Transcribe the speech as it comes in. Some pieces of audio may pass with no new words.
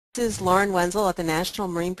This is Lauren Wenzel at the National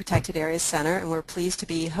Marine Protected Areas Center, and we're pleased to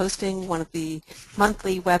be hosting one of the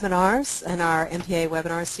monthly webinars in our MPA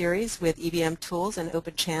webinar series with EBM tools and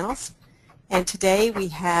open channels. And today we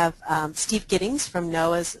have Steve Giddings from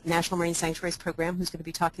NOAA's National Marine Sanctuaries program, who's going to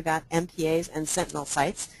be talking about MPAs and Sentinel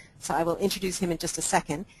sites. So I will introduce him in just a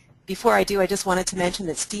second. Before I do, I just wanted to mention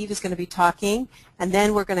that Steve is going to be talking, and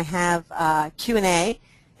then we're going to have Q&A.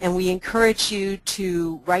 And we encourage you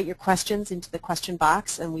to write your questions into the question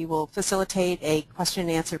box, and we will facilitate a question and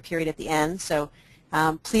answer period at the end. So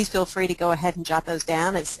please feel free to go ahead and jot those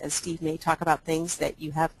down as Steve may talk about things that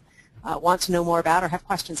you have want to know more about or have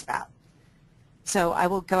questions about. So I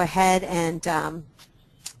will go ahead and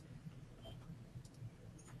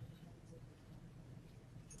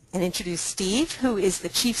introduce Steve, who is the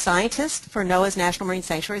Chief Scientist for NOAA's National Marine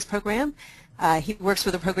Sanctuaries program. He works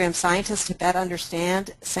with the program scientists to better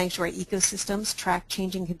understand sanctuary ecosystems, track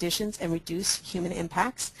changing conditions, and reduce human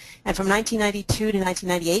impacts. And from 1992 to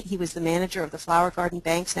 1998, he was the manager of the Flower Garden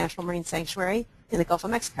Banks National Marine Sanctuary in the Gulf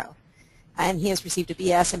of Mexico. And he has received a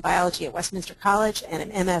BS in biology at Westminster College and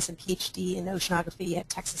an MS and PhD in oceanography at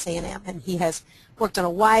Texas A&M. And he has worked on a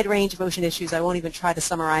wide range of ocean issues. I won't even try to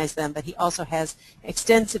summarize them, but he also has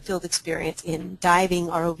extensive field experience in diving,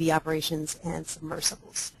 ROV operations, and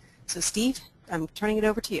submersibles. So Steve, I'm turning it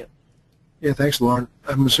over to you. Yeah, thanks, Lauren.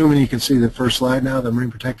 I'm assuming you can see the first slide now, the Marine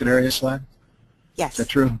Protected Area slide? Yes. Is that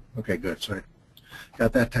true? Okay, good. So I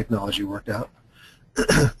got that technology worked out.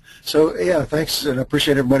 So, yeah, thanks, and I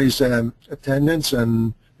appreciate everybody's attendance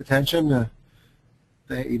and attention.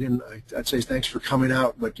 I'd say thanks for coming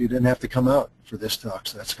out, but you didn't have to come out for this talk,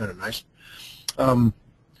 so that's kind of nice. So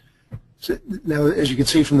now, as you can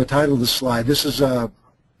see from the title of the slide, this is a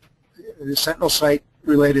Sentinel site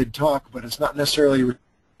related talk, but it's not necessarily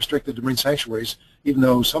restricted to marine sanctuaries, even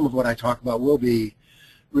though some of what I talk about will be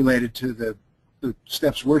related to the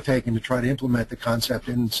steps we're taking to try to implement the concept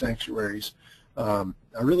in sanctuaries. I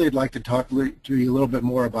really would like to talk to you a little bit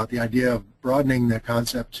more about the idea of broadening that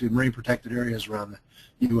concept to marine protected areas around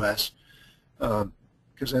the U.S.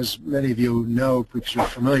 Because as many of you know, because you're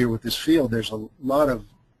familiar with this field, there's a lot of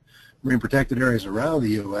marine protected areas around the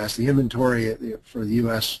U.S. The inventory for the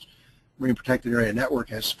U.S. Marine Protected Area Network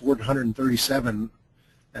has 437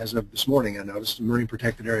 as of this morning. I noticed marine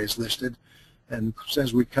protected areas listed, and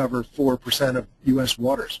says we cover 4% of U.S.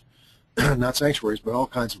 waters, not sanctuaries, but all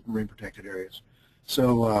kinds of marine protected areas.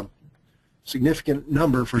 So significant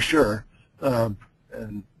number for sure, and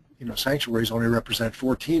you know, sanctuaries only represent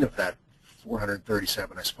 14 of that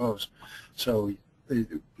 437, I suppose. So the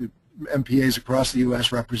MPAs across the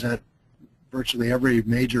U.S. represent virtually every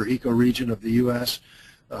major ecoregion of the U.S.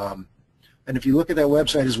 And if you look at that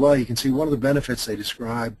website as well, you can see one of the benefits they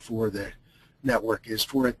describe for the network is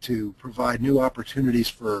for it to provide new opportunities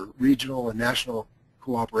for regional and national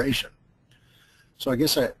cooperation. So I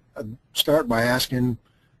guess I'd start by asking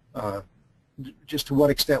just to what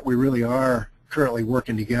extent we really are currently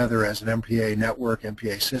working together as an MPA network,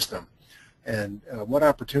 MPA system, and what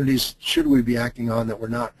opportunities should we be acting on that we're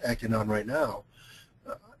not acting on right now.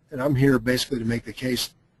 And I'm here basically to make the case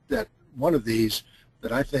that one of these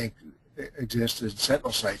that I think exists as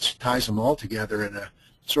Sentinel sites ties them all together in a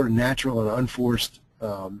sort of natural and unforced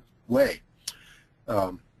way.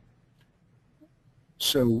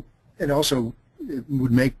 So, and also it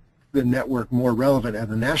would make the network more relevant at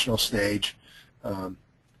the national stage, and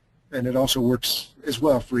it also works as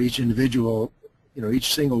well for each individual, you know,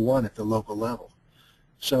 each single one at the local level.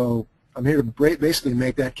 So I'm here to basically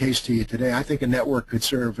make that case to you today. I think a network could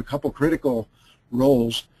serve a couple critical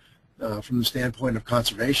roles from the standpoint of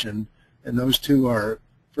conservation, and those two are,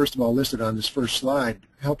 first of all, listed on this first slide,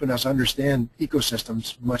 helping us understand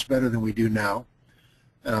ecosystems much better than we do now,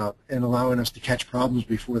 and allowing us to catch problems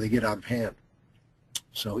before they get out of hand.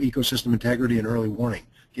 So ecosystem integrity and early warning,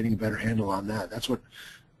 getting a better handle on that. That's what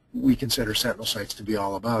we consider Sentinel sites to be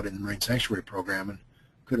all about in the Marine Sanctuary Program, and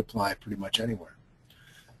could apply pretty much anywhere.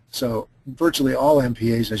 So virtually all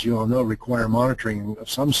MPAs, as you all know, require monitoring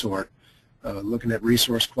of some sort, looking at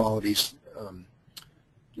resource qualities,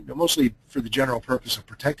 you know, mostly for the general purpose of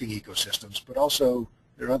protecting ecosystems, but also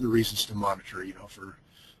there are other reasons to monitor, you know, for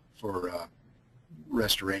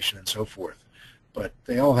restoration and so forth. But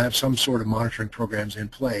they all have some sort of monitoring programs in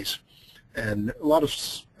place, and a lot of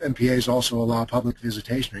MPAs also allow public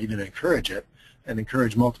visitation, or even encourage it, and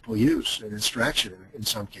encourage multiple use and extraction in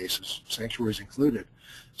some cases, sanctuaries included.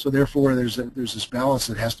 So therefore, there's this balance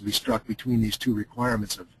that has to be struck between these two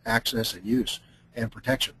requirements of access and use and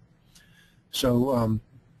protection. So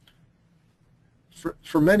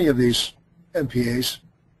for many of these MPAs,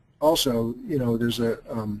 also, you know, there's a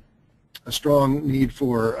strong need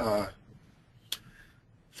for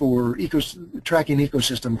for tracking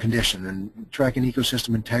ecosystem condition and tracking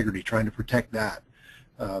ecosystem integrity, trying to protect that.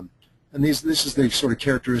 And this is the sort of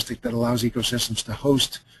characteristic that allows ecosystems to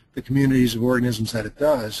host the communities of organisms that it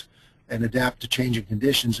does and adapt to changing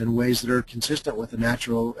conditions in ways that are consistent with the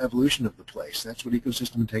natural evolution of the place. That's what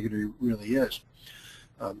ecosystem integrity really is.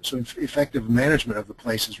 So effective management of the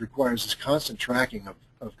places requires this constant tracking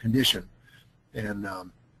of condition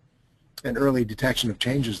and early detection of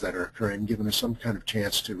changes that are occurring, giving us some kind of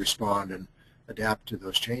chance to respond and adapt to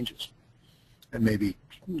those changes and maybe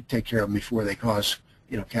take care of them before they cause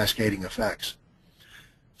cascading effects.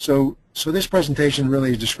 So this presentation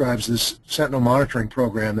really describes this Sentinel monitoring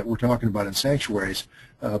program that we're talking about in Sanctuaries,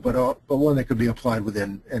 but one that could be applied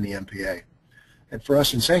within any MPA. And for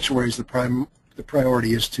us in Sanctuaries, the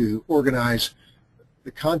priority is to organize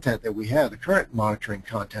the content that we have, the current monitoring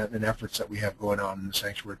content and efforts that we have going on in the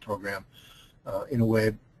Sanctuary program in a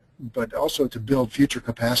way, but also to build future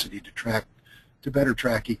capacity to better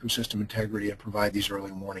track ecosystem integrity and provide these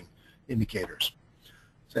early warning indicators.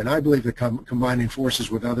 And I believe that combining forces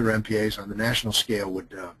with other MPAs on the national scale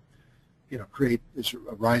would create this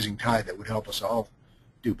rising tide that would help us all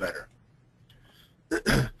do better.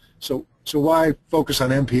 So why focus on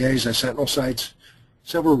MPAs as Sentinel sites?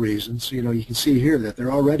 Several reasons. You can see here that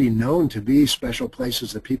they're already known to be special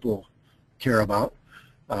places that people care about.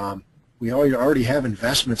 We already have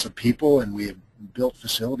investments of people, and we have built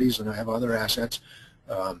facilities and have other assets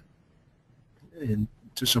to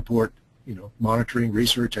support monitoring,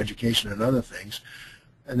 research, education, and other things.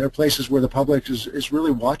 And they're places where the public is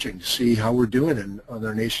really watching to see how we're doing on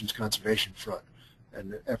our nation's conservation front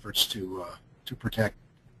and efforts to protect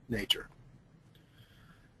nature.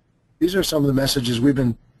 These are some of the messages we've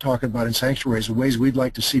been talking about in Sanctuaries, the ways we'd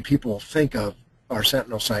like to see people think of our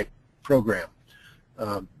Sentinel site program.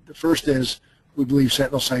 The first is we believe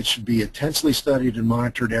Sentinel sites should be intensely studied and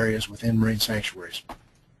monitored areas within marine sanctuaries.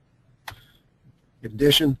 In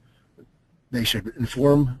addition, they should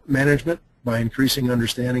inform management by increasing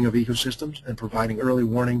understanding of ecosystems and providing early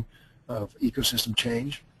warning of ecosystem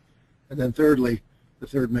change. And then thirdly, the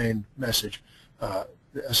third main message, a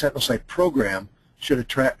Sentinel site program should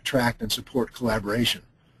attract and support collaboration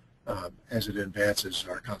as it advances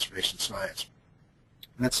our conservation science.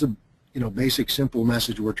 And that's the basic, simple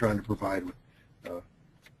message we're trying to provide with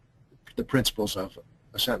the principles of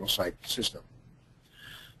a Sentinel site system.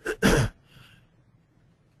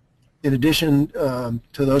 In addition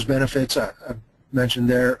to those benefits I've mentioned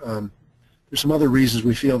there, there's some other reasons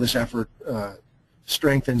we feel this effort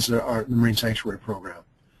strengthens the Marine Sanctuary program.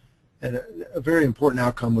 And a very important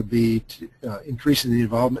outcome would be increasing the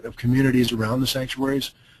involvement of communities around the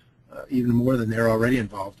sanctuaries, even more than they're already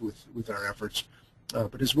involved with our efforts,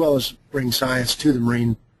 but as well as bring science to the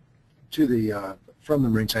marine, from the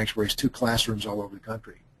marine sanctuaries to classrooms all over the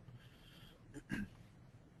country.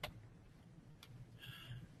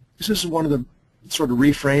 This is one of the sort of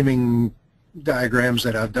reframing diagrams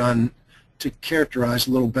that I've done to characterize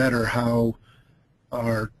a little better how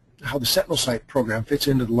the Sentinel site program fits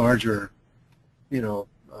into the larger, the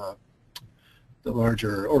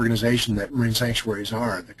larger organization that marine sanctuaries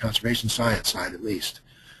are, the conservation science side at least.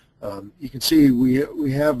 You can see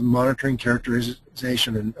we have monitoring,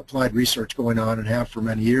 characterization, and applied research going on and have for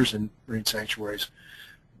many years in marine sanctuaries.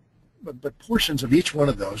 But portions of each one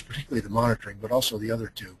of those, particularly the monitoring, but also the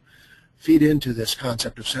other two, feed into this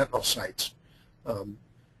concept of Sentinel sites.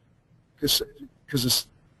 Because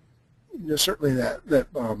certainly that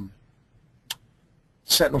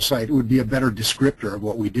Sentinel site would be a better descriptor of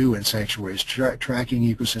what we do in sanctuaries, tracking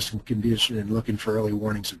ecosystem condition and looking for early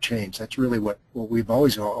warnings of change. That's really what we've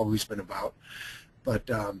always been about. But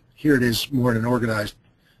here it is more in an organized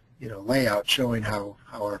layout showing how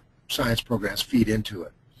our science programs feed into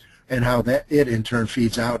it, and how it in turn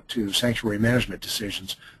feeds out to sanctuary management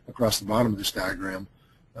decisions across the bottom of this diagram,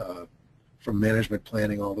 from management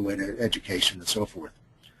planning all the way to education and so forth.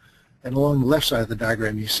 And along the left side of the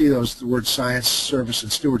diagram, you see the words science, service,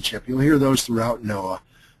 and stewardship. You'll hear those throughout NOAA.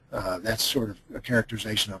 That's sort of a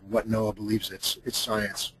characterization of what NOAA believes its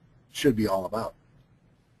science should be all about.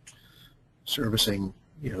 Servicing,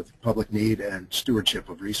 the public need and stewardship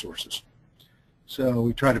of resources. So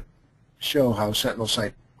we try to show how Sentinel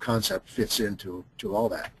site concept fits into all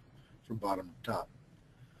that from bottom to top.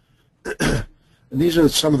 And these are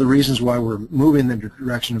some of the reasons why we're moving in the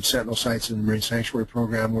direction of Sentinel sites in the Marine Sanctuary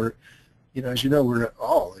program. We're, as you know, we're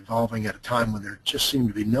all evolving at a time when there just seem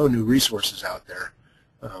to be no new resources out there.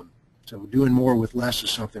 So doing more with less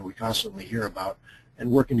is something we constantly hear about,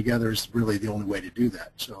 and working together is really the only way to do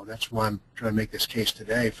that. So that's why I'm trying to make this case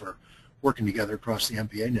today for working together across the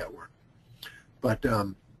MPA network. But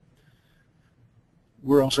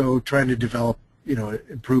we're also trying to develop,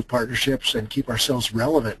 improve partnerships and keep ourselves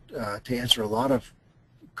relevant to answer a lot of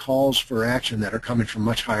calls for action that are coming from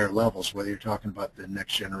much higher levels, whether you're talking about the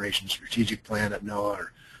next generation strategic plan at NOAA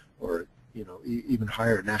or even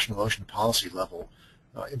higher national ocean policy level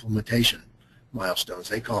implementation milestones.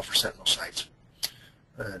 They call for Sentinel sites.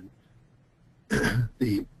 And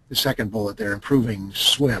the second bullet there, improving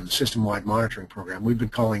SWIM, system-wide monitoring program. We've been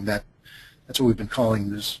calling that's what we've been calling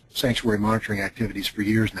this sanctuary monitoring activities for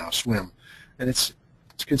years now, SWIM. And it's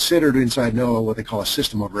considered inside NOAA what they call a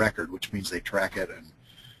system of record, which means they track it and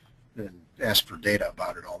ask for data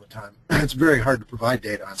about it all the time. It's very hard to provide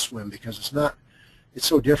data on SWIM because it's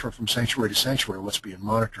so different from sanctuary to sanctuary what's being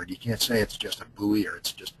monitored. You can't say it's just a buoy or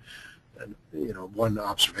it's just one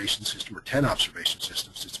observation system or 10 observation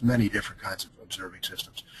systems. It's many different kinds of observing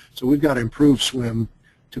systems. So we've got to improve SWIM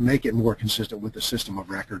to make it more consistent with the system of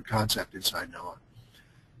record concept inside NOAA.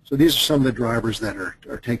 So these are some of the drivers that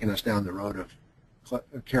are taking us down the road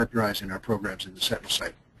of characterizing our programs in the Sentinel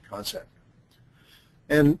site concept.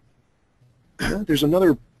 And there's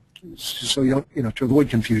another, so you don't, to avoid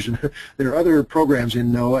confusion, there are other programs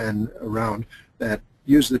in NOAA and around that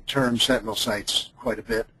use the term Sentinel sites quite a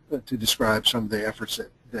bit to describe some of the efforts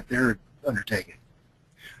that they're undertaking.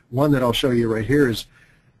 One that I'll show you right here is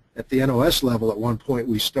at the NOS level. At one point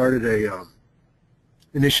we started a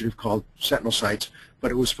initiative called Sentinel Sites,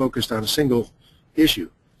 but it was focused on a single issue,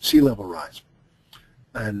 sea level rise.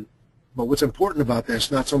 But what's important about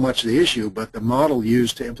this, not so much the issue, but the model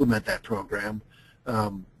used to implement that program.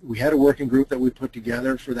 We had a working group that we put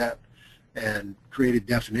together for that and created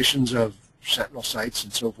definitions of Sentinel sites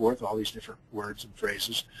and so forth, all these different words and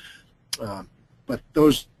phrases. But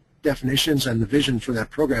those definitions and the vision for that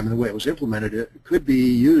program and the way it was implemented, it could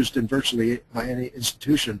be used in virtually by any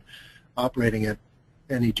institution operating at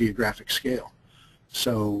any geographic scale.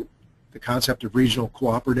 So the concept of regional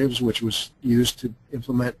cooperatives, which was used to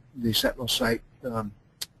implement the Sentinel site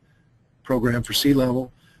program for sea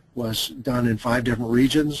level, was done in 5 different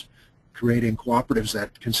regions, creating cooperatives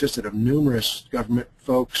that consisted of numerous government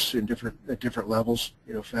folks at different levels,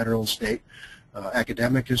 federal and state,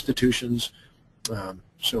 academic institutions,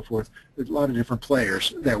 so forth. There's a lot of different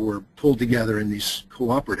players that were pulled together in these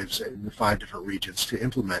cooperatives in the 5 different regions to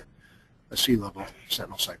implement a sea level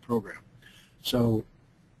Sentinel site program. So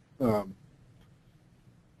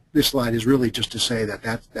this slide is really just to say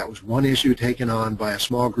that was one issue taken on by a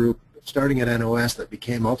small group starting at NOS that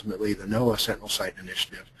became ultimately the NOAA Sentinel Site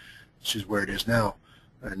Initiative, which is where it is now,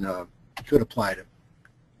 and could apply to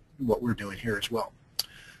what we're doing here as well.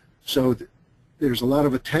 So there's a lot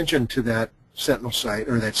of attention to that Sentinel site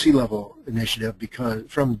or that sea level initiative because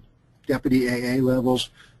from deputy AA levels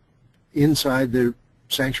inside the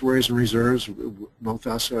sanctuaries and reserves, both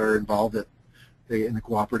us are involved in the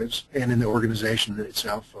cooperatives and in the organization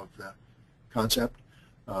itself of the concept.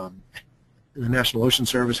 The National Ocean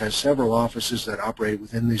Service has several offices that operate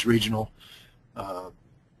within these regional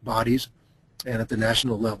bodies and at the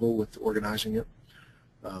national level with organizing it.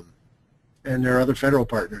 And there are other federal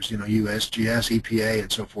partners, USGS, EPA,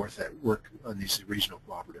 and so forth that work on these regional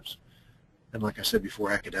cooperatives. And like I said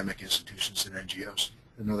before, academic institutions and NGOs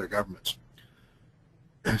and other governments.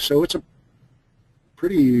 So it's a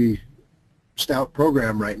pretty stout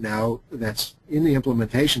program right now that's in the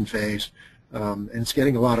implementation phase, and it's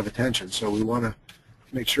getting a lot of attention. So we want to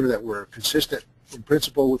make sure that we're consistent in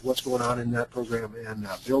principle with what's going on in that program and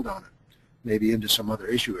build on it, maybe into some other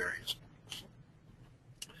issue areas.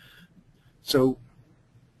 So,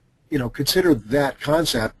 consider that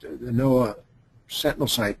concept, the NOAA Sentinel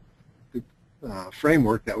site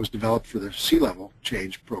framework that was developed for the sea level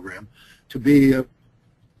change program, to be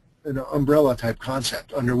an umbrella type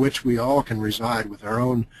concept under which we all can reside with our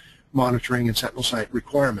own monitoring and Sentinel site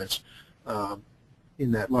requirements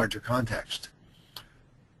in that larger context.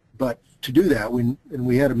 But to do that, and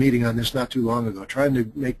we had a meeting on this not too long ago, trying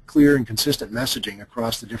to make clear and consistent messaging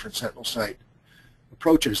across the different Sentinel site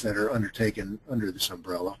approaches that are undertaken under this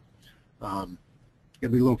umbrella. You got to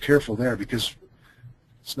be a little careful there because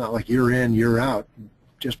it's not like you're in, you're out,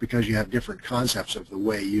 just because you have different concepts of the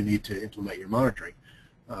way you need to implement your monitoring.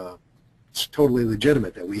 It's totally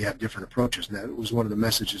legitimate that we have different approaches, and that was one of the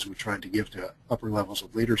messages we're trying to give to upper levels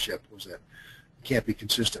of leadership, was that you can't be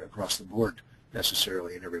consistent across the board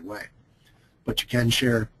necessarily in every way. But you can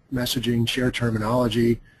share messaging, share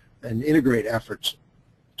terminology, and integrate efforts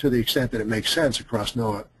to the extent that it makes sense across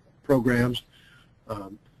NOAA programs.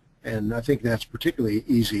 And I think that's particularly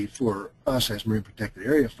easy for us as Marine Protected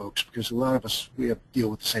Area folks because a lot of us, we have to deal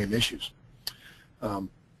with the same issues.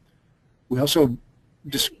 We also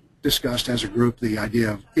discussed as a group the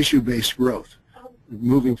idea of issue-based growth,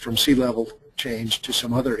 moving from sea level change to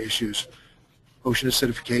some other issues. Ocean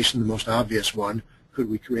acidification, the most obvious one. Could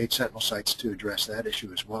we create Sentinel sites to address that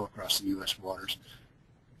issue as well across the U.S. waters?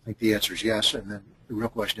 I think the answer is yes, and then the real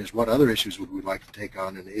question is what other issues would we like to take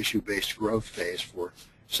on in the issue-based growth phase for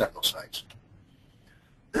Sentinel sites?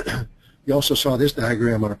 You also saw this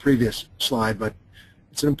diagram on a previous slide, but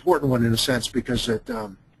it's an important one in a sense because it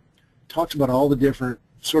talks about all the different,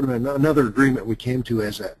 sort of another agreement we came to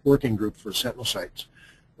as a working group for Sentinel sites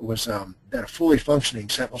was that a fully functioning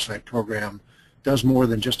Sentinel site program does more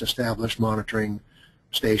than just establish monitoring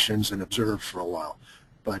stations and observe for a while.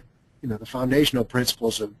 But the foundational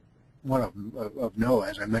principles of one of NOAA,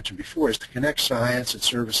 as I mentioned before, is to connect science and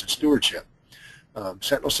service and stewardship.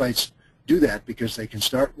 Sentinel sites do that because they can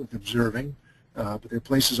start with observing, but there are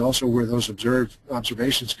places also where those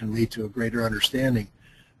observations can lead to a greater understanding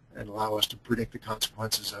and allow us to predict the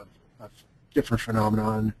consequences of different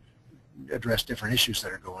phenomena, address different issues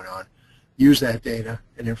that are going on, use that data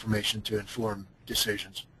and information to inform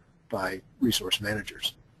decisions by resource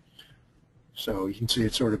managers. So you can see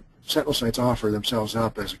it's sort of, Sentinel sites offer themselves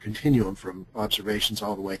up as a continuum from observations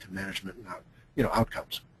all the way to management and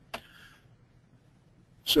outcomes.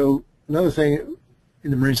 So another thing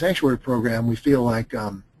in the Marine Sanctuary Program, we feel like,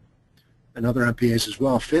 and other MPAs as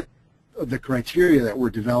well, fit the criteria that were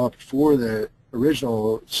developed for the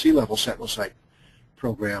original sea level Sentinel site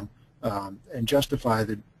program and justify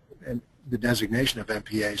the designation of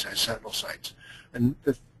MPAs as Sentinel sites. And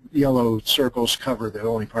the yellow circles cover the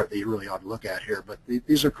only part that you really ought to look at here, but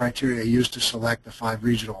these are criteria used to select the 5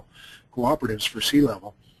 regional cooperatives for sea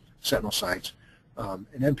level Sentinel sites. And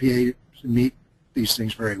MPAs meet these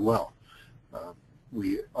things very well.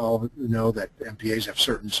 We all know that MPAs have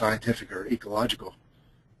certain scientific or ecological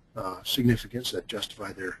significance that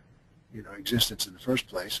justify their existence in the first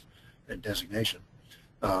place and designation.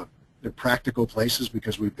 They're practical places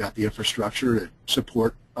because we've got the infrastructure to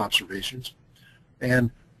support observations, and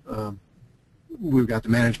we've got the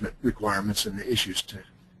management requirements and the issues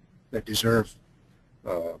that deserve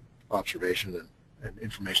observation and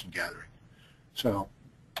information gathering. So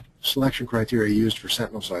selection criteria used for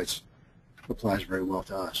Sentinel sites applies very well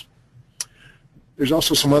to us. There's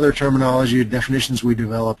also some other terminology, definitions we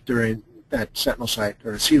developed during that Sentinel site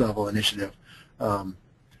or sea level initiative.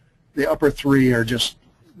 The upper 3 are just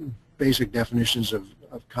basic definitions of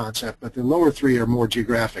concept, but the lower 3 are more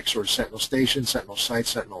geographic, sort of Sentinel stations, Sentinel sites,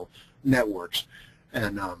 Sentinel networks.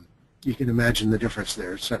 And you can imagine the difference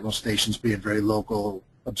there. Sentinel stations being very local,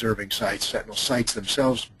 observing sites, Sentinel sites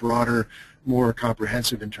themselves broader, more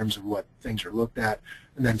comprehensive in terms of what things are looked at,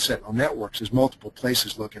 and then Sentinel networks is multiple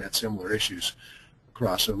places looking at similar issues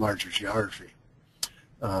across a larger geography.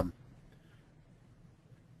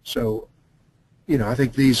 So, I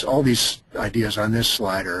think all these ideas on this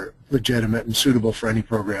slide are legitimate and suitable for any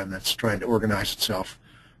program that's trying to organize itself,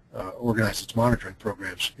 organize its monitoring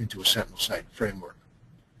programs into a Sentinel site framework.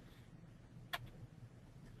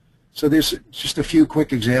 So there's just a few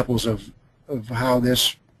quick examples of how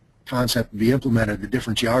this concept would be implemented, the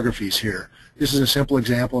different geographies here. This is a simple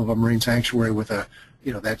example of a marine sanctuary with a,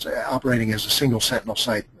 that's operating as a single Sentinel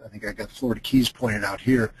site. I think I got the Florida Keys pointed out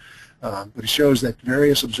here. But it shows that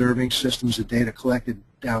various observing systems of data collected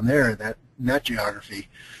down there in that geography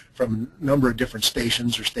from a number of different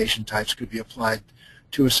stations or station types could be applied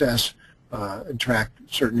to assess and track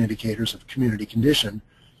certain indicators of community condition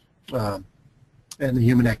and the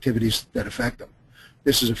human activities that affect them.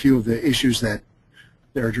 This is a few of the issues that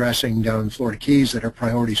they're addressing down in the Florida Keys that are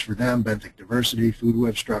priorities for them: benthic diversity, food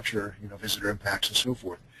web structure, visitor impacts, and so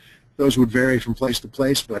forth. Those would vary from place to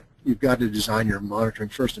place, but you've got to design your monitoring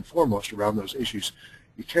first and foremost around those issues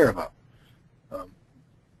you care about.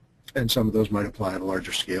 And some of those might apply at a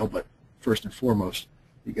larger scale, but first and foremost,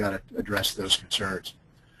 you got to address those concerns.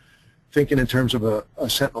 Thinking in terms of a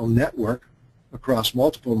Sentinel network across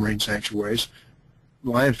multiple marine sanctuaries,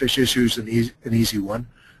 lionfish issue is an easy one.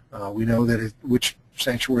 We know that which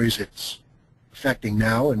sanctuaries it's affecting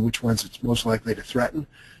now and which ones it's most likely to threaten.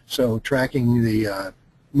 So tracking the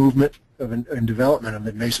movement and development of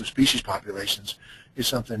invasive species populations is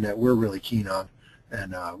something that we're really keen on,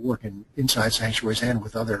 and working inside sanctuaries and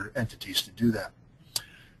with other entities to do that.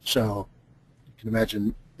 So you can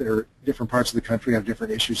imagine there are different parts of the country have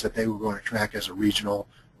different issues that they would want to track as a regional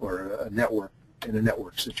or a network in a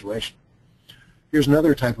network situation. Here's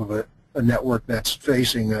another type of a network that's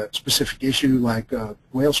facing a specific issue like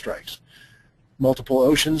whale strikes. Multiple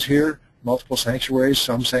oceans here, multiple sanctuaries.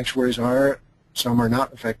 Some sanctuaries are, some are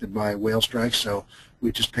not affected by whale strikes, so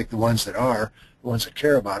we just pick the ones that are, the ones that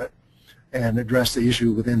care about it, and address the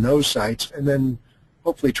issue within those sites, and then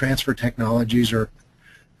hopefully transfer technologies or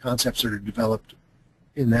concepts that are developed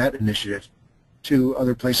in that initiative to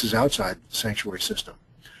other places outside the sanctuary system.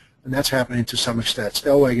 And that's happening to some extent.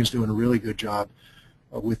 Stellwagen's doing a really good job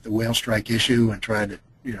with the whale strike issue and trying to,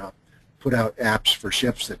 put out apps for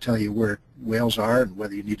ships that tell you where whales are and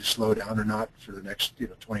whether you need to slow down or not for the next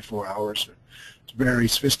 24 hours. It's very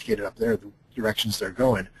sophisticated up there, the directions they're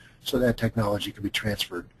going, so that technology can be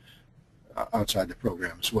transferred outside the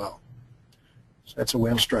program as well. So that's a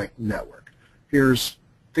whale strike network. Here's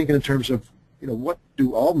thinking in terms of what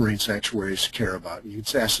do all marine sanctuaries care about? You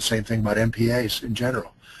could ask the same thing about MPAs in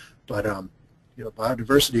general, but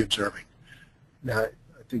biodiversity observing. Now,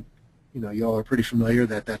 I think you all are pretty familiar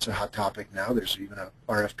that that's a hot topic now. There's even a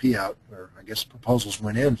RFP out, or I guess proposals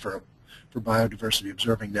went in for biodiversity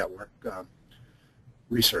observing network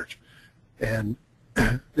research, and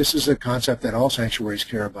this is a concept that all sanctuaries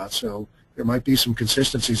care about. So there might be some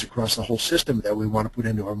consistencies across the whole system that we want to put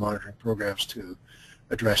into our monitoring programs to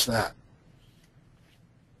address that.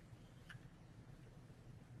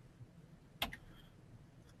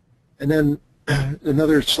 And then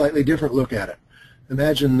another slightly different look at it.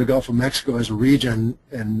 Imagine the Gulf of Mexico as a region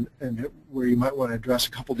and where you might want to address a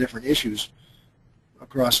couple different issues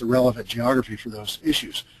across the relevant geography for those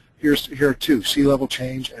issues. Here are two: sea level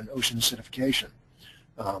change and ocean acidification.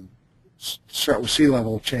 Start with sea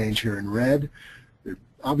level change here in red. There are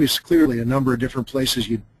obviously clearly a number of different places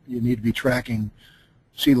you need to be tracking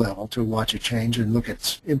sea level to watch it change and look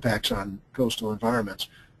at impacts on coastal environments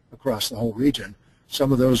across the whole region.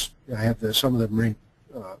 Some of those, I have some of the marine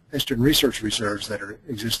estuarine research reserves that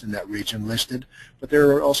exist in that region listed, but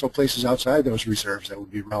there are also places outside those reserves that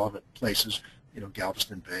would be relevant places,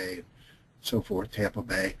 Galveston Bay and so forth, Tampa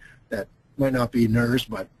Bay, that might not be NERS,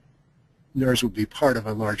 but NERS would be part of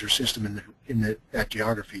a larger system in that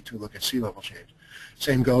geography to look at sea level change.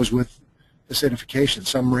 Same goes with acidification.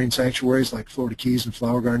 Some marine sanctuaries like Florida Keys and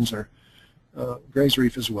Flower Gardens Gray's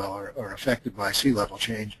Reef as well are affected by sea level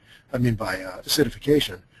change, by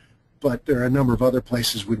acidification. But there are a number of other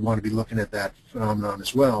places we'd want to be looking at that phenomenon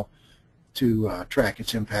as well to track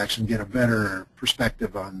its impacts and get a better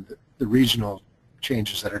perspective on the regional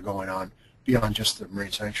changes that are going on beyond just the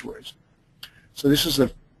marine sanctuaries. So this is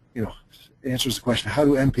answers the question, how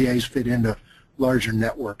do MPAs fit into larger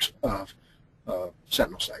networks of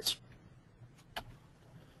Sentinel sites?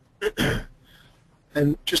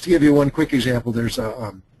 And just to give you one quick example, there's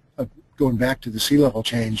going back to the sea level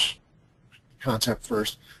change concept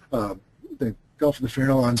first. The Gulf of the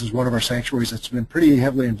Farallones is one of our sanctuaries that's been pretty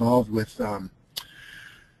heavily involved with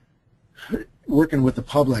working with the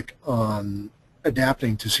public on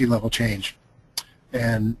adapting to sea level change.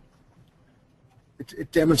 And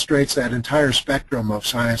it demonstrates that entire spectrum of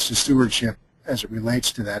science to stewardship as it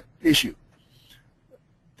relates to that issue.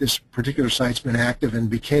 This particular site's been active and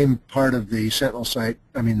became part of the Sentinel site,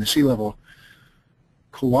 the sea level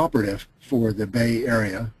cooperative for the Bay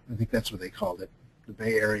Area. I think that's what they called it, the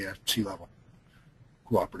Bay Area Sea Level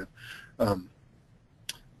Cooperative,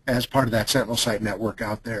 as part of that Sentinel site network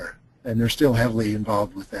out there. And they're still heavily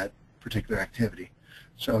involved with that particular activity.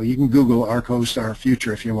 So you can Google ARCOS, Our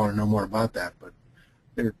Future, if you want to know more about that. But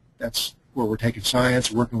that's where we're taking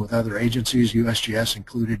science, working with other agencies, USGS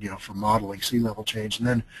included, for modeling sea level change, and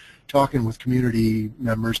then talking with community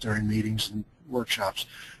members during meetings and workshops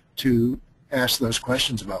to ask those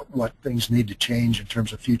questions about what things need to change in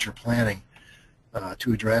terms of future planning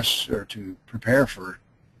to address or to prepare for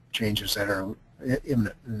changes that are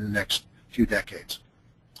imminent in the next few decades.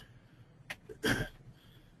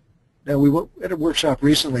 Now, we went at a workshop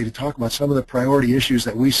recently to talk about some of the priority issues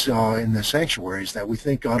that we saw in the sanctuaries that we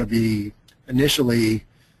think ought to be initially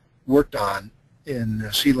worked on in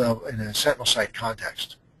a Sentinel site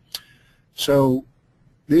context. So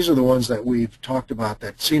these are the ones that we've talked about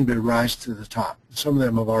that seem to rise to the top. Some of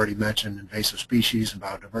them I've already mentioned: invasive species and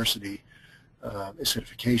biodiversity,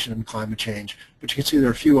 acidification, climate change, but you can see there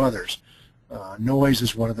are a few others. Noise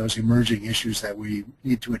is one of those emerging issues that we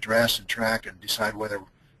need to address and track and decide whether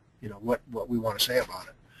what we want to say about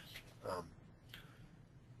it.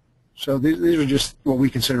 So these are just what we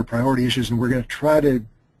consider priority issues, and we're going to try to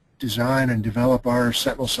design and develop our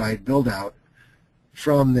Sentinel site build-out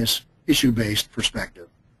from this issue-based perspective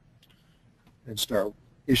and start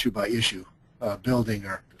issue by issue building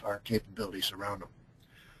our capabilities around them.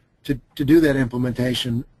 To do that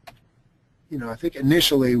implementation, I think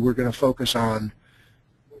initially we're going to focus on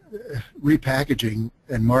repackaging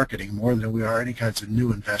and marketing more than we are any kinds of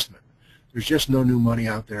new investment. There's just no new money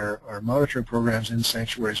out there. Our monitoring programs in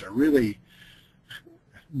sanctuaries are really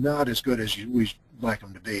not as good as we'd like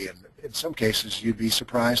them to be, and in some cases you'd be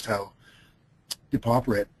surprised how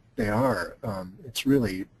depauperate they are. It's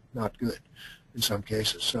really not good in some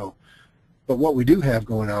cases. So, but what we do have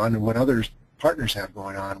going on, and what other partners have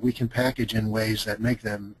going on, we can package in ways that make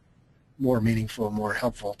them more meaningful, more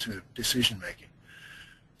helpful to decision making.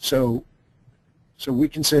 So we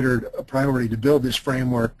considered a priority to build this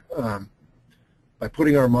framework by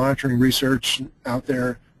putting our monitoring research out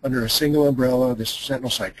there under a single umbrella, this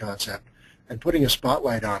Sentinel site concept, and putting a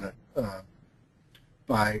spotlight on it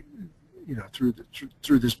by,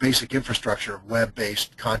 through this basic infrastructure of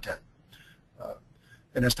web-based content.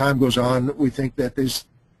 And as time goes on, we think that this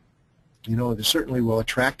certainly will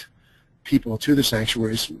attract people to the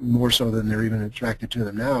sanctuaries more so than they're even attracted to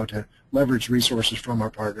them now, to leverage resources from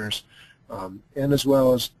our partners, and as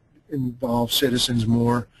well as involve citizens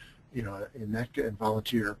more, in that and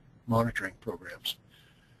volunteer monitoring programs.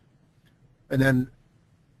 And then,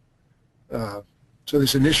 so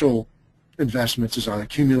this initial investments is on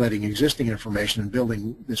accumulating existing information and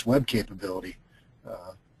building this web capability.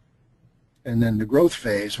 And then the growth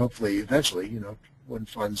phase, hopefully, eventually, when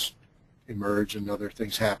funds emerge and other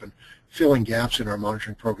things happen, filling gaps in our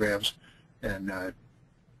monitoring programs and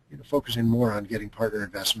focusing more on getting partner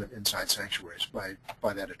investment inside sanctuaries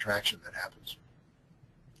by that attraction that happens.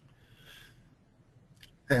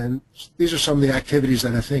 And these are some of the activities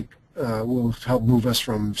that I think will help move us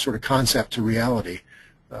from sort of concept to reality.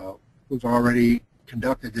 We've already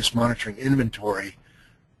conducted this monitoring inventory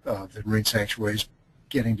of the marine sanctuaries,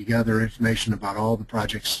 getting together information about all the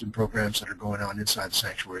projects and programs that are going on inside the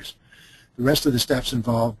sanctuaries. The rest of the steps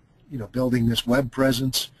involve, building this web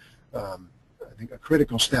presence. I think a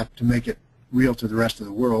critical step to make it real to the rest of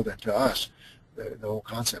the world and to us, the whole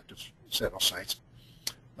concept of Sentinel sites,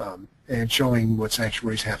 and showing what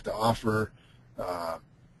sanctuaries have to offer,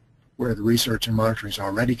 where the research and monitoring is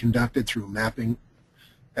already conducted through mapping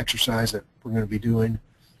exercise that we're going to be doing,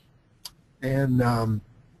 and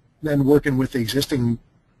then working with the existing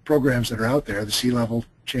programs that are out there, the sea level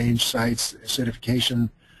change sites, acidification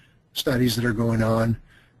studies that are going on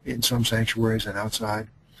in some sanctuaries and outside.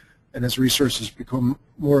 And as resources become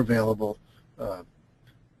more available,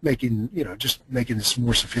 making this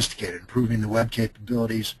more sophisticated, improving the web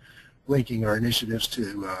capabilities, linking our initiatives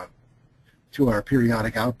to our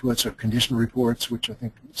periodic outputs of condition reports, which I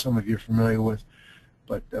think some of you are familiar with,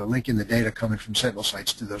 but linking the data coming from Sentinel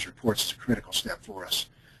sites to those reports is a critical step for us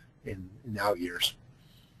in out years.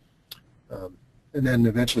 And then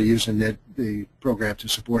eventually using the program to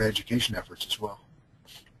support education efforts as well.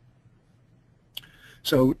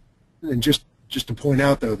 So, and just to point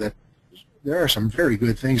out, though, that there are some very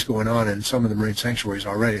good things going on in some of the marine sanctuaries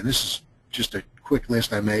already. And this is just a quick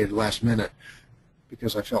list I made last minute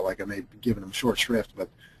because I felt like I may be giving them short shrift. But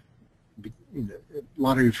a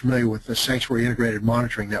lot of you are familiar with the Sanctuary Integrated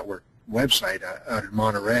Monitoring Network website out in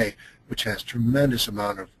Monterey, which has tremendous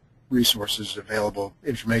amount of resources available,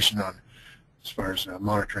 information on as far as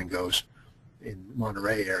monitoring goes in the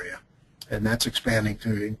Monterey area. And that's expanding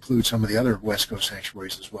to include some of the other West Coast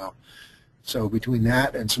sanctuaries as well. So between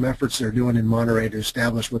that and some efforts they're doing in Monterey to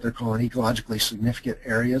establish what they're calling ecologically significant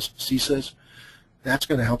areas, CSAs, that's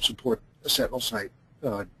going to help support the Sentinel site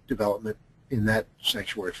development in that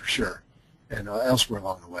sanctuary for sure, and elsewhere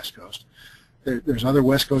along the West Coast. There's other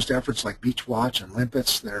West Coast efforts like Beach Watch and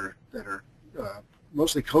Limpets that are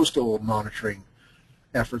mostly coastal monitoring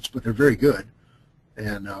efforts, but they're very good,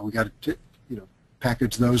 and we got to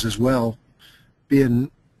package those as well,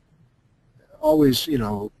 being always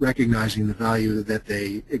recognizing the value that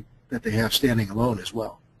they have standing alone as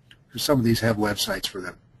well, because some of these have websites for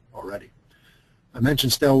them already. I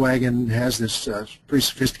mentioned Stellwagen has this pretty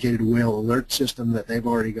sophisticated whale alert system that they've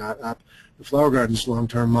already got up. The Flower Gardens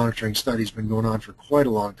long-term monitoring study has been going on for quite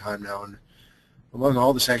a long time now, and among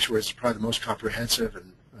all the sanctuaries, it's probably the most comprehensive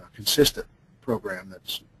and consistent program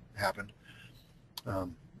that's happened.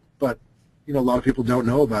 But a lot of people don't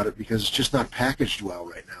know about it because it's just not packaged well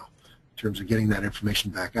right now in terms of getting that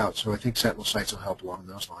information back out. So I think Sentinel sites will help along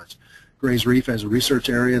those lines. Gray's Reef has a research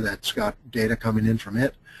area that's got data coming in from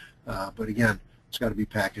it, but again, it's got to be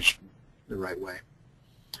packaged the right way.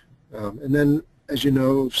 And then, as you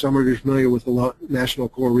know, some of you are familiar with the National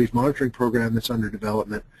Coral Reef Monitoring Program that's under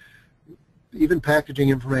development. Even packaging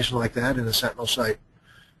information like that in a Sentinel site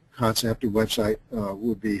concept or website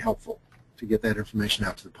would be helpful to get that information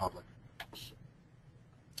out to the public.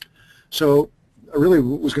 So I really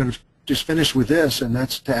was going to just finish with this, and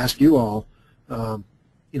that's to ask you all,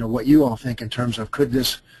 what you all think in terms of could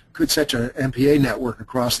such an MPA network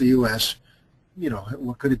across the U.S.,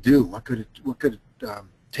 what could it do? What could it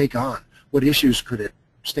take on? What issues could it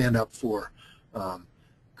stand up for?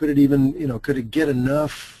 Could it even, could it get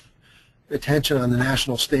enough attention on the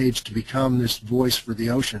national stage to become this voice for the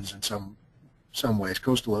oceans in some ways,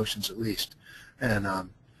 coastal oceans at least? And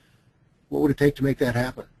what would it take to make that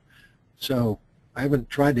happen? So I haven't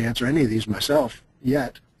tried to answer any of these myself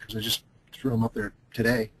yet because I just threw them up there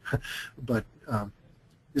today. But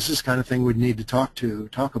this is the kind of thing we'd need to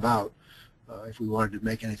talk about if we wanted to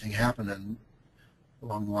make anything happen and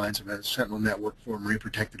along the lines of a Sentinel network for marine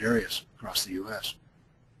protected areas across the U.S.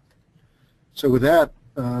 So with that,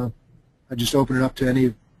 I just open it up to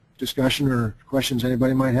any discussion or questions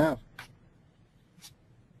anybody might have.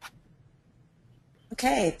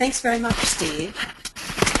 Okay, thanks very much, Steve.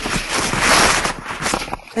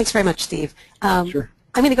 Thanks very much, Steve. Sure.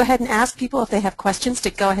 I'm going to go ahead and ask people if they have questions to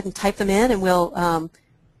go ahead and type them in, and we'll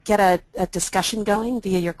get a discussion going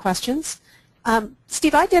via your questions.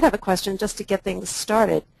 Steve, I did have a question just to get things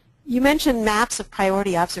started. You mentioned maps of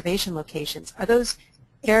priority observation locations. Are those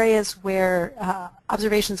areas where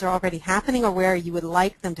observations are already happening or where you would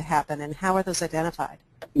like them to happen, and how are those identified?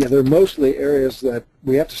 Yeah, they're mostly areas that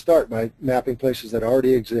we have to start by mapping places that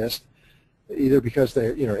already exist, either because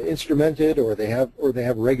they're instrumented or they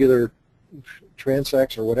have regular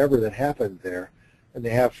transects or whatever that happened there, and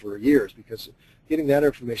they have for years, because getting that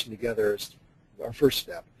information together is our first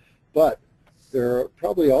step. But there are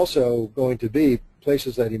probably also going to be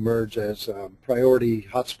places that emerge as priority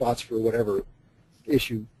hotspots for whatever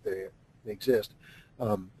issue they exist.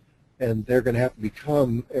 And they're going to have to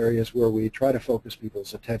become areas where we try to focus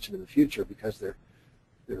people's attention in the future because they're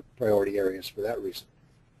priority areas for that reason.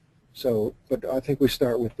 So, but I think we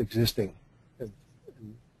start with existing, and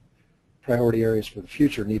priority areas for the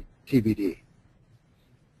future need TBD.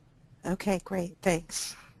 Okay, great,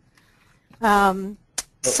 thanks.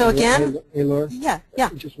 So again, hey, Lauren? Yeah.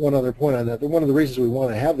 Just one other point on that. One of the reasons we want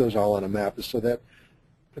to have those all on a map is so that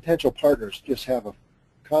potential partners just have a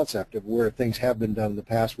concept of where things have been done in the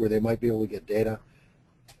past, where they might be able to get data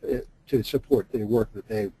to support the work that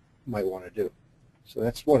they might want to do. So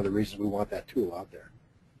that's one of the reasons we want that tool out there.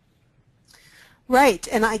 Right,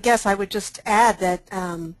 and I guess I would just add that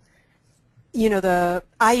the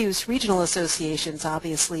IU's regional associations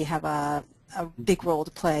obviously have a big role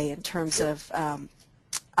to play in terms of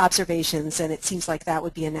observations, and it seems like that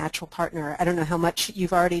would be a natural partner. I don't know how much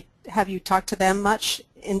have you talked to them much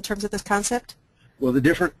in terms of this concept? Well, the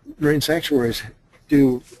different marine sanctuaries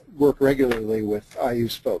do work regularly with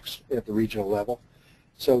IU's folks at the regional level,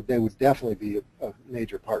 so they would definitely be a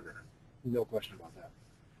major partner, no question about that.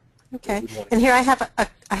 Okay, and here I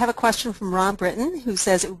have a question from Ron Britton, who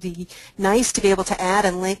says it would be nice to be able to add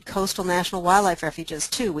and link coastal national wildlife refuges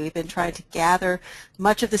too. We've been trying to gather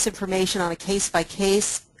much of this information on a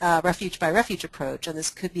case-by-case, refuge-by-refuge approach, and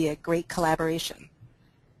this could be a great collaboration.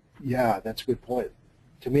 Yeah, that's a good point.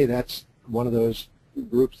 To me, that's one of those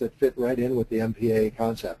groups that fit right in with the MPA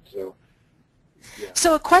concept. So, yeah.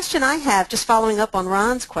 So a question I have, just following up on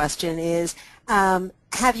Ron's question, is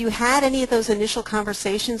have you had any of those initial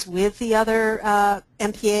conversations with the other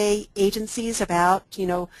MPA agencies about,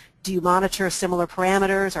 do you monitor similar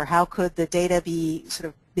parameters, or how could the data be sort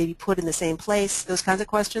of maybe put in the same place, those kinds of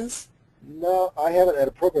questions? No, I haven't at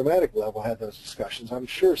a programmatic level had those discussions. I'm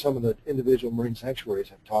sure some of the individual marine sanctuaries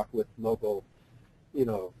have talked with local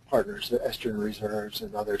partners, the estuarine reserves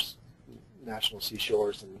and others, national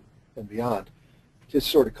seashores and beyond, to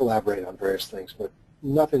sort of collaborate on various things, but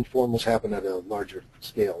nothing formal has happened at a larger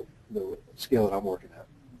scale, the scale that I'm working at.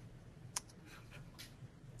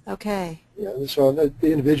 Okay. Yeah, so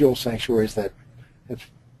the individual sanctuaries that have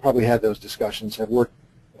probably had those discussions have worked,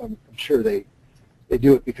 I'm sure they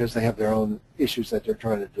do it because they have their own issues that they're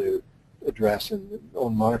trying to address and their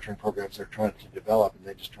own monitoring programs they're trying to develop, and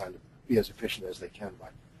they're just trying to be as efficient as they can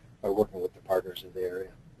by working with the partners in the area.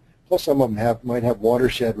 Plus, some of them might have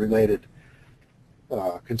watershed-related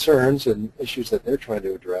concerns and issues that they're trying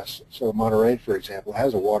to address. So Monterey, for example,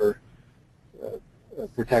 has a water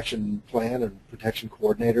protection plan and protection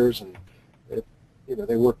coordinators, and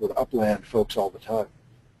they work with upland folks all the time.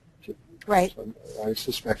 Right. So I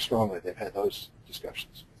suspect strongly they've had those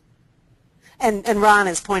discussions. And Ron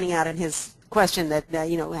is pointing out in his question that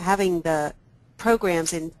having the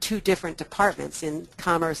programs in two different departments, in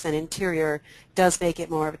Commerce and Interior, does make it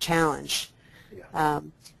more of a challenge. Yeah.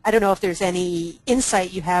 I don't know if there's any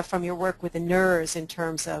insight you have from your work with the NERS in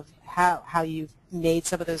terms of how you've made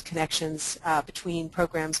some of those connections between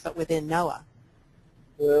programs but within NOAA.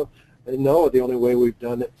 Well, in NOAA, the only way we've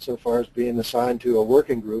done it so far is being assigned to a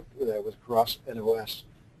working group that was cross NOS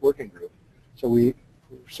working group. So we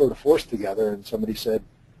were sort of forced together, and somebody said,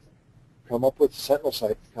 come up with a Sentinel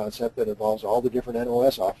site concept that involves all the different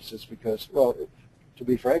NOS offices, because, well, to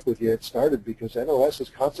be frank with you, it started because NOS is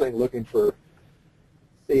constantly looking for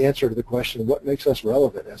the answer to the question, what makes us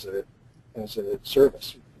relevant as a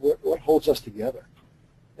service? What holds us together?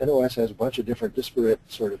 NOS has a bunch of different disparate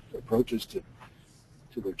sort of approaches to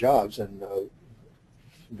their jobs, and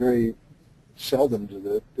very seldom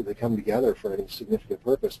do they come together for any significant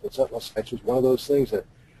purpose. But Sentinel sites was one of those things that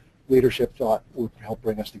leadership thought would help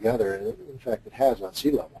bring us together, and in fact it has on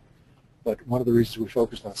sea level. But one of the reasons we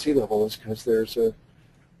focused on sea level is because there's a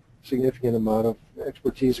significant amount of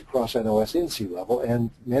expertise across NOS in sea level,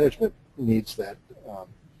 and management needs that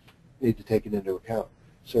need to take it into account.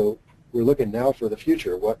 So we're looking now for the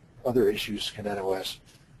future. What other issues can NOS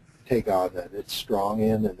take on that it's strong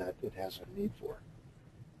in and that it has a need for?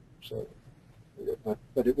 So,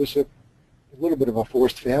 but it was a little bit of a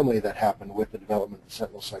forced family that happened with the development of the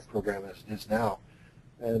Sentinel Site program as it is now.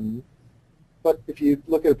 But if you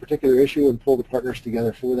look at a particular issue and pull the partners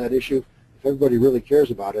together for that issue, if everybody really cares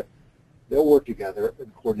about it, they'll work together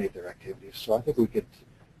and coordinate their activities. So I think we could,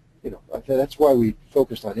 I think that's why we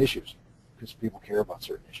focused on issues, because people care about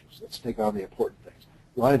certain issues. Let's take on the important things.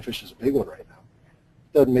 Lionfish is a big one right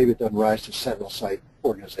now. Maybe it doesn't rise to Sentinel Site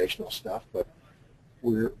organizational stuff, but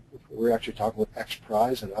we're actually talking with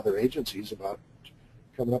XPRIZE and other agencies about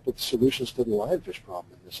coming up with solutions to the lionfish problem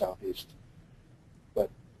in the Southeast. But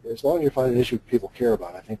as long as you find an issue people care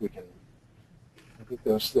about, I think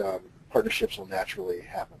those partnerships will naturally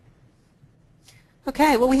happen.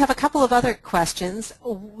 Okay, well, we have a couple of other questions.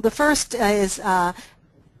 The first is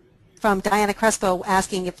from Diana Crespo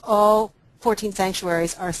asking if all 14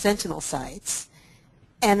 sanctuaries are Sentinel sites.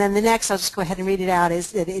 And then the next, I'll just go ahead and read it out,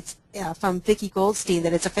 is that it's from Vicki Goldstein,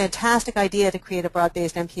 that it's a fantastic idea to create a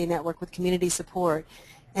broad-based MPA network with community support,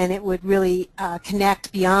 and it would really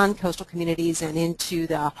connect beyond coastal communities and into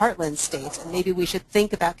the heartland states. And maybe we should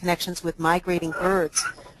think about connections with migrating birds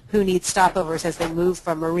who need stopovers as they move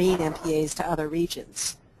from marine MPAs to other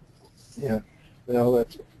regions. Yeah, well,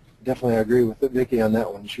 that's definitely, I agree with Vicki on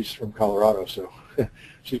that one. She's from Colorado, so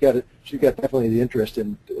she's got definitely the interest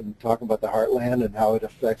in talking about the heartland and how it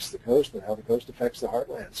affects the coast and how the coast affects the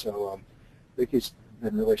heartland. So Vicki's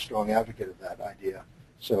been a really strong advocate of that idea.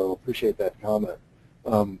 So appreciate that comment.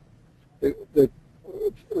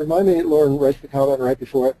 Remind me, Lauren, right the comment right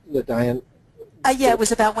before it that Diane. Yeah, it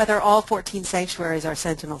was about whether all 14 sanctuaries are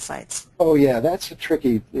Sentinel sites. Oh yeah, that's a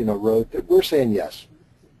tricky road. We're saying yes,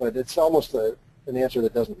 but it's almost an answer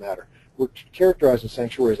that doesn't matter. We're characterizing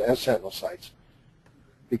sanctuaries as Sentinel sites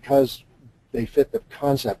because they fit the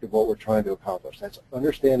concept of what we're trying to accomplish. That's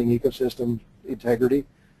understanding ecosystem integrity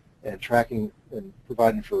and tracking and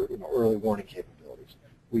providing for early warning capabilities.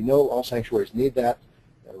 We know all sanctuaries need that,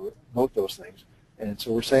 both those things, and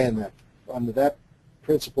so we're saying that under that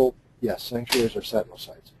principle, yes, sanctuaries are Sentinel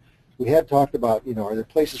sites. We had talked about, are there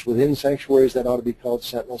places within sanctuaries that ought to be called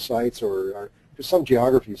Sentinel sites, or because some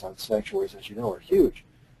geographies on sanctuaries, as you know, are huge.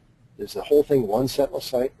 Is the whole thing one Sentinel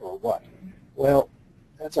site, or what? Well,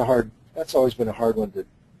 that's always been a hard one to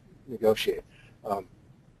negotiate. The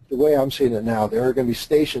way I'm seeing it now, there are going to be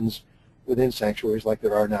stations within sanctuaries like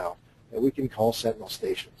there are now that we can call Sentinel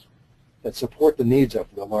stations that support the needs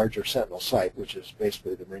of the larger Sentinel site, which is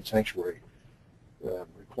basically the marine sanctuary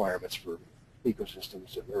requirements for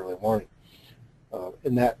ecosystems and early warning.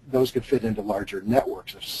 And that those could fit into larger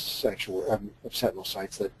networks of Sentinel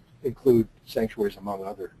sites that include sanctuaries among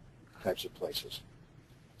other types of places.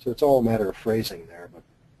 So it's all a matter of phrasing there, but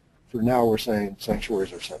for now we're saying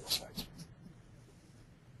sanctuaries are Sentinel sites.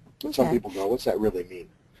 Okay. Some people go, what's that really mean?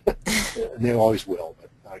 And they always will, but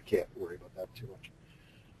I can't worry about that too much.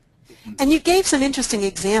 And you gave some interesting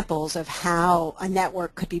examples of how a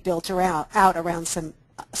network could be built out around some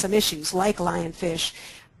issues like lionfish.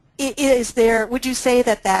 Would you say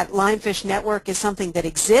that lionfish network is something that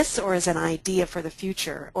exists, or is an idea for the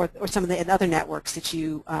future, or some of the other networks that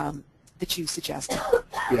you suggested?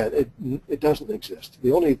 Yeah, it doesn't exist.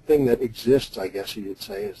 The only thing that exists, I guess you'd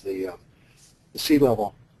say, is the sea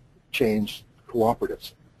level change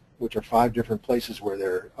cooperatives, which are 5 different places where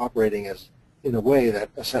they're operating as in a way that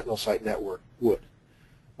a Sentinel site network would.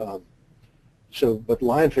 But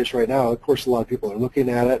lionfish right now, of course, a lot of people are looking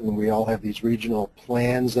at it, and we all have these regional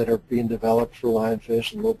plans that are being developed for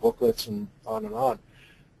lionfish and little booklets and on and on.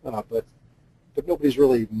 But nobody's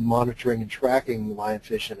really monitoring and tracking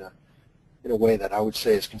lionfish in a way that I would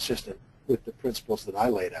say is consistent with the principles that I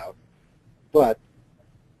laid out. But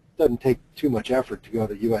it doesn't take too much effort to go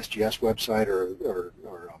to USGS website or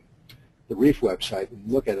the Reef website and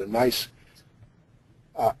look at a nice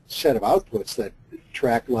set of outputs that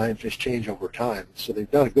track lionfish change over time. So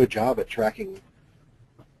they've done a good job at tracking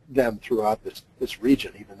them throughout this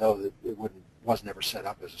region, even though it wasn't ever set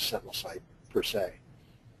up as a Sentinel site per se.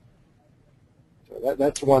 So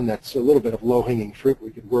that's one that's a little bit of low-hanging fruit.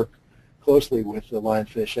 We could work closely with the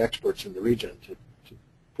lionfish experts in the region to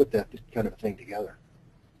put that kind of a thing together.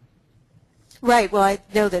 Right. Well, I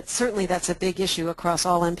know that certainly that's a big issue across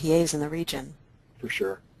all MPAs in the region. For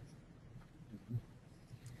sure.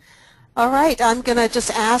 All right. I'm going to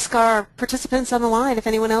just ask our participants on the line if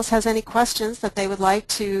anyone else has any questions that they would like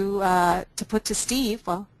to put to Steve.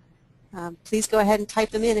 Well, please go ahead and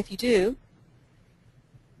type them in if you do.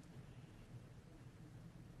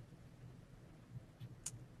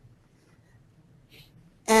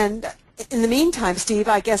 And in the meantime, Steve,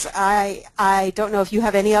 I guess I don't know if you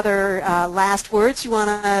have any other last words you want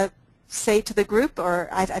to say to the group, or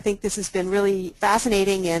I think this has been really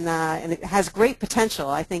fascinating and it has great potential.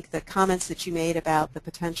 I think the comments that you made about the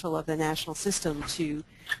potential of the national system to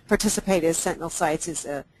participate as Sentinel sites is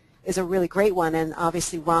a really great one, and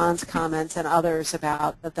obviously Ron's comments and others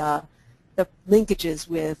about the linkages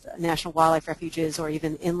with national wildlife refuges or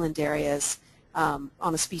even inland areas on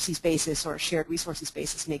a species basis or a shared resources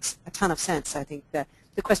basis makes a ton of sense. I think that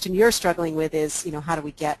the question you're struggling with is, how do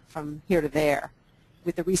we get from here to there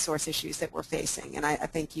with the resource issues that we're facing? And I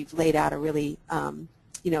think you've laid out a really,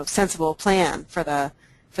 sensible plan for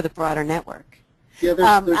the broader network.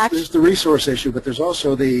 Yeah, there's the resource issue, but there's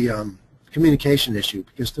also the communication issue,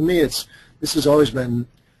 because to me this has always been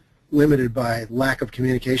limited by lack of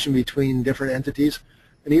communication between different entities.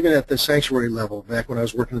 And even at the sanctuary level, back when I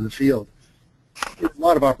was working in the field, there's a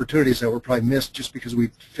lot of opportunities that were probably missed just because we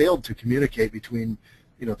failed to communicate between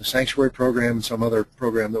the sanctuary program and some other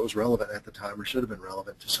program that was relevant at the time or should have been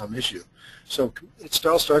relevant to some issue. So it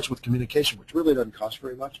all starts with communication, which really doesn't cost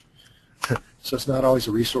very much. So it's not always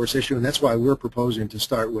a resource issue, and that's why we're proposing to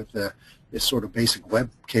start with this sort of basic web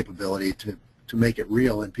capability to make it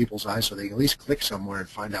real in people's eyes so they can at least click somewhere and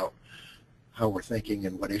find out how we're thinking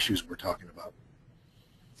and what issues we're talking about.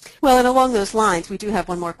 Well, and along those lines, we do have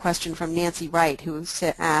one more question from Nancy Wright, who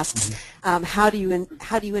asks, how do you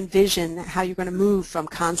envision how you're going to move from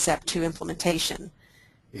concept to implementation?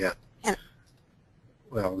 Yeah.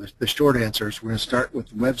 Well, the short answer is we're going to start with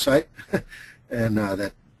the website, and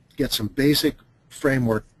that get some basic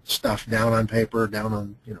framework stuff down on paper, down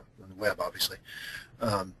on on the web, obviously,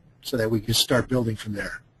 so that we can start building from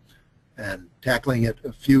there and tackling it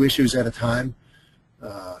a few issues at a time.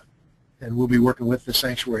 And we'll be working with the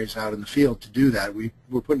sanctuaries out in the field to do that.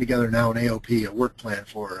 We're putting together now an AOP, a work plan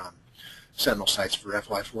for Sentinel sites for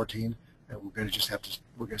FY14, and we're going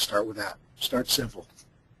to start with that. Start simple.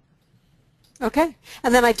 Okay,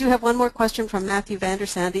 and then I do have one more question from Matthew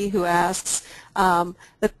Vandersandy, who asks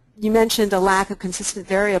that you mentioned a lack of consistent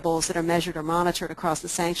variables that are measured or monitored across the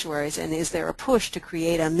sanctuaries, and is there a push to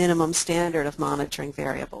create a minimum standard of monitoring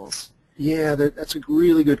variables? Yeah, that's a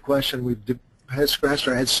really good question. We've scratched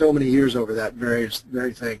our heads so many years over that very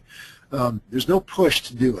thing. There's no push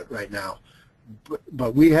to do it right now,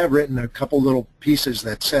 but we have written a couple little pieces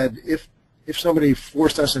that said if somebody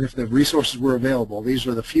forced us and if the resources were available, these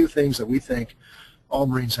are the few things that we think all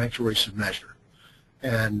marine sanctuaries should measure.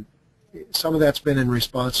 And some of that's been in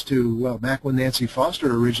response to, well, back when Nancy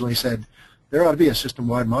Foster originally said there ought to be a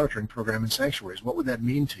system-wide monitoring program in sanctuaries. What would that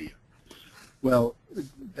mean to you? Well,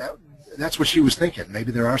 that's what she was thinking.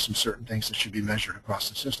 Maybe there are some certain things that should be measured across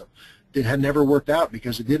the system. It had never worked out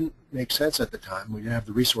because it didn't make sense at the time. We didn't have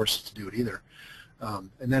the resources to do it either.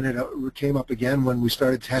 And then it came up again when we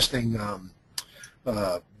started testing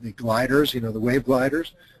the gliders, the wave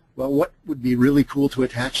gliders. Well, what would be really cool to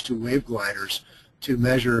attach to wave gliders to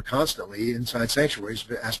measure constantly inside sanctuaries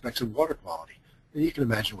aspects of water quality? And you can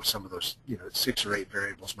imagine what some of those 6 or 8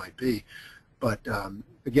 variables might be. But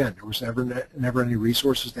again, there was never any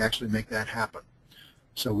resources to actually make that happen.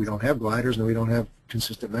 So we don't have gliders and we don't have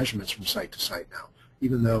consistent measurements from site to site now,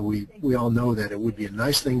 even though we all know that it would be a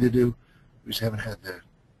nice thing to do. We just haven't had the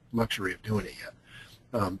luxury of doing it yet.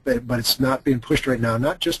 But it's not being pushed right now,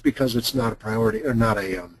 not just because it's not a priority or not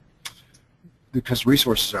because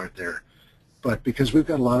resources aren't there, but because we've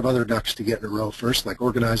got a lot of other ducks to get in a row first, like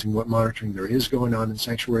organizing what monitoring there is going on in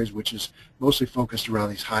sanctuaries, which is mostly focused around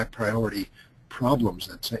these high priority problems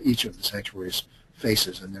that each of the sanctuaries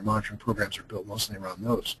faces, and their monitoring programs are built mostly around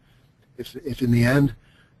those. If in the end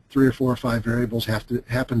 3 or 4 or 5 variables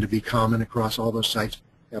happen to be common across all those sites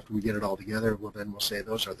after we get it all together, well, then we'll say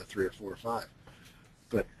those are the 3 or 4 or 5.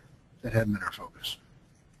 But that hadn't been our focus.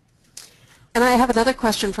 And I have another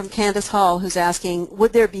question from Candace Hall, who's asking,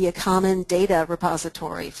 would there be a common data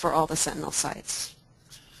repository for all the Sentinel sites?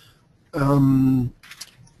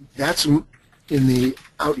 That's in the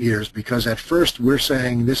out years, because at first we're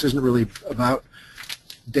saying this isn't really about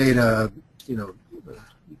data,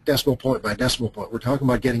 decimal point by decimal point. We're talking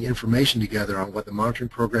about getting information together on what the monitoring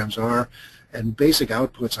programs are and basic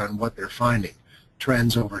outputs on what they're finding,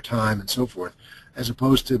 trends over time and so forth, as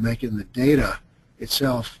opposed to making the data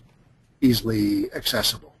itself easily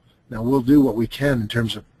accessible. Now we'll do what we can in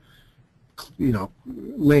terms of,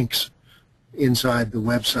 links inside the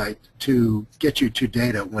website to get you to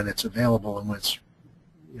data when it's available and when it's,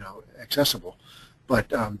 accessible. But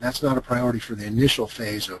that's not a priority for the initial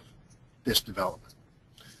phase of this development.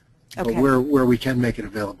 Okay. But where we can make it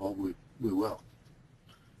available, we will.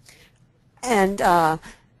 And a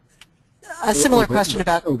similar question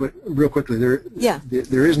about... but real quickly,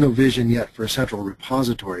 there is no vision yet for a central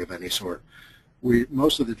repository of any sort.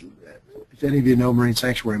 If any of you know marine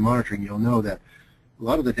sanctuary monitoring, you'll know that a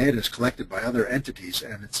lot of the data is collected by other entities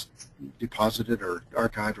and it's deposited or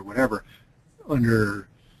archived or whatever under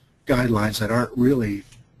guidelines that aren't really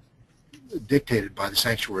dictated by the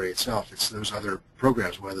sanctuary itself. It's those other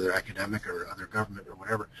programs, whether they're academic or other government or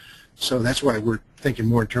whatever. So that's why we're thinking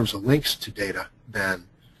more in terms of links to data than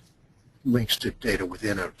links to data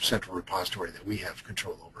within a central repository that we have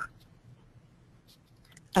control over.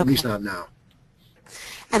 Okay. At least not now.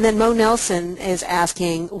 And then Mo Nelson is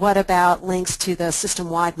asking, what about links to the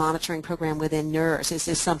system-wide monitoring program within NERS? Is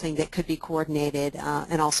this something that could be coordinated,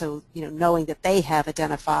 and also, knowing that they have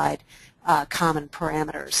identified common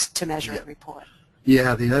parameters to measure and report?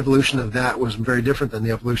 Yeah, the evolution of that was very different than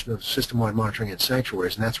the evolution of system-wide monitoring in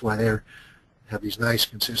sanctuaries, and that's why they have these nice,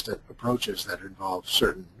 consistent approaches that involve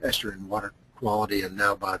certain estuarine water quality and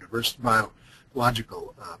now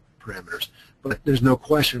biological parameters. But there's no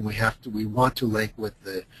question we want to link with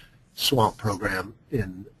the swamp program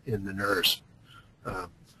in the NERS.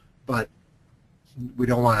 But we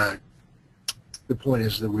don't want to. The point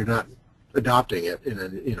is that we're not adopting it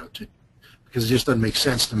because it just doesn't make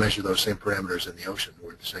sense to measure those same parameters in the ocean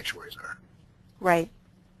where the sanctuaries are. Right.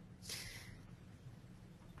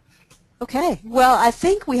 Okay. Well, I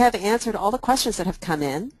think we have answered all the questions that have come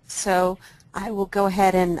in. So I will go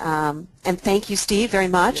ahead and thank you, Steve, very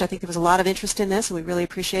much. I think there was a lot of interest in this, and we really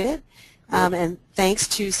appreciate it. And thanks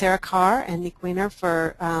to Sarah Carr and Nick Weiner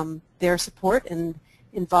for their support and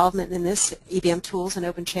involvement in this, EBM tools and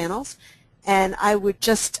open channels. And I would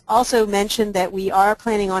just also mention that we are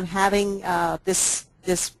planning on having this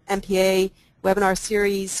MPA webinar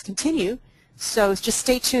series continue. So just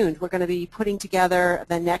stay tuned. We're going to be putting together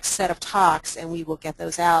the next set of talks, and we will get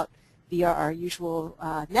those out via our usual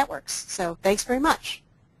networks. So thanks very much.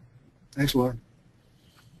 Thanks, Lauren.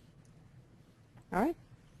 All right.